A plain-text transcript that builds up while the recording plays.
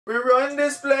We run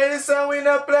this place and we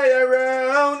not play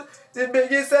around. The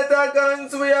biggest set of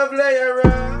guns we have lay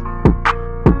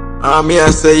around. I'm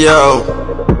here say yo,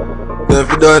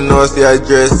 if you don't know, see I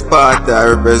dress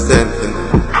Sparta representing.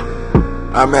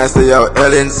 I'm here say yo,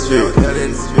 Ellen Street,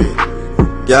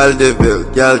 Gal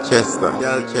Deville, Gal Chester.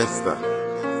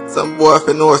 Some boy if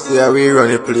you know say we run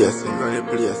the place.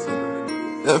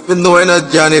 If you know no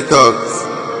Johnny Tugs,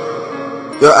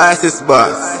 your ass is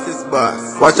boss.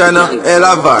 Watch out now,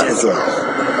 Ella Vance.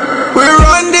 We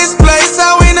run this place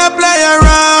and we not play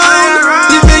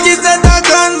around. The biggest set of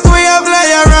guns we have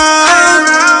lay around.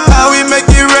 How we make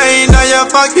it rain on your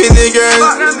fucking niggas.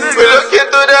 We look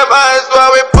into them eyes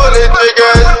while we pull the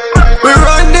triggers. We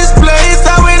run this place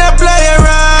and we not play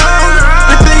around.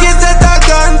 The biggest set of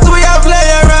guns we have lay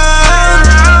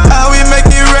around. How we make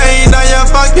it rain on your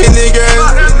fucking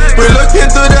niggas. We look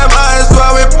into them eyes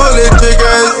while we pull the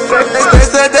triggers. They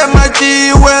said them a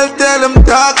G, well tell them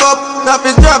talk up.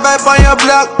 Nothing drive up on your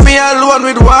block, me alone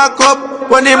with walk up.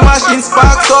 When the machine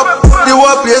sparks up, the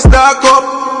whole place dark up.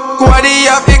 Quaddy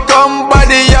have to come,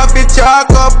 body have to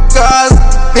chalk up. Cause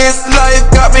this life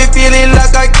got me feeling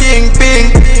like a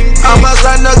kingpin.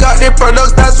 Amazon got the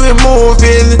products that we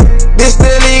moving. This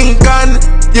the Lincoln,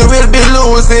 you will be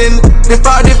losing. The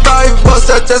 45 bus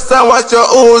just and what you're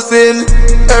oozing.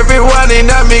 Everyone in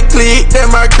a me clique,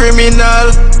 them a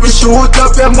criminal. We shoot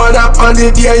up your mother on the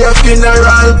day of your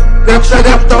funeral. Them say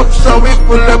them tough, so we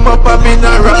pull them up a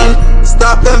mineral.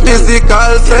 Stop them physical,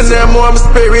 send them home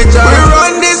spiritual. We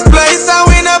run this place and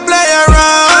we not play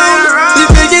around. The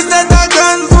biggest set of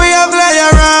guns we have lay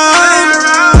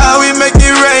around. How we make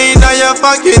it rain on your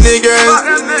fucking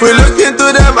niggas. We look into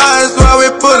them eyes while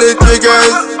we pull the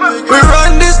triggers. We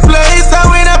run this place and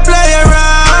we not play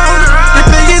around. The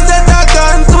biggest set of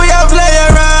guns we have lay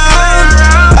around.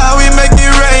 How we make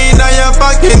it rain on your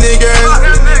fucking niggas.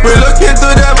 We look into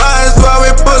them eyes while we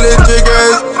pull the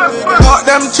triggers. Cut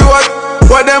them short,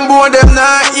 but them bone them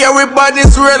not here. We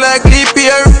bodies real like leap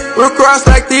here. We cross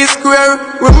like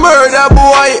T-square. We murder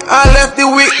boy and left the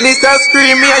witness and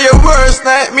scream. Yeah, your worst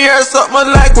nightmare,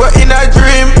 something like we're in a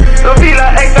dream. Don't feel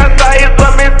like exercise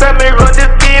when me say me run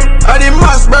this team. Or the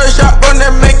mass bird shotgun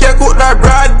them make you cook like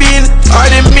broad bean. Or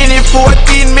the mini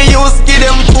 14, me use give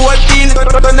them 14.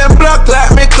 When them block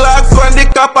like me clocks when the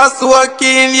coppers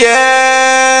working,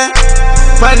 yeah.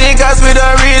 My niggas we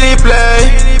don't really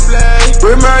play.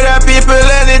 We murder people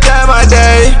any time of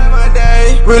day.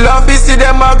 We love to see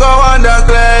them a go under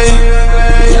clay.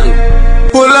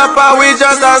 Pull up and we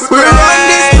just a spray. We run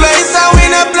this place and we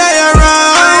not play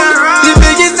around. The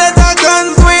biggest set of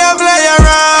guns we have lay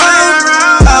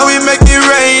around. How we make it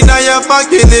rain on your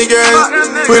fucking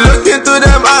niggas. We look into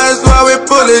them eyes while we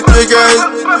pull the triggers.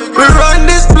 We run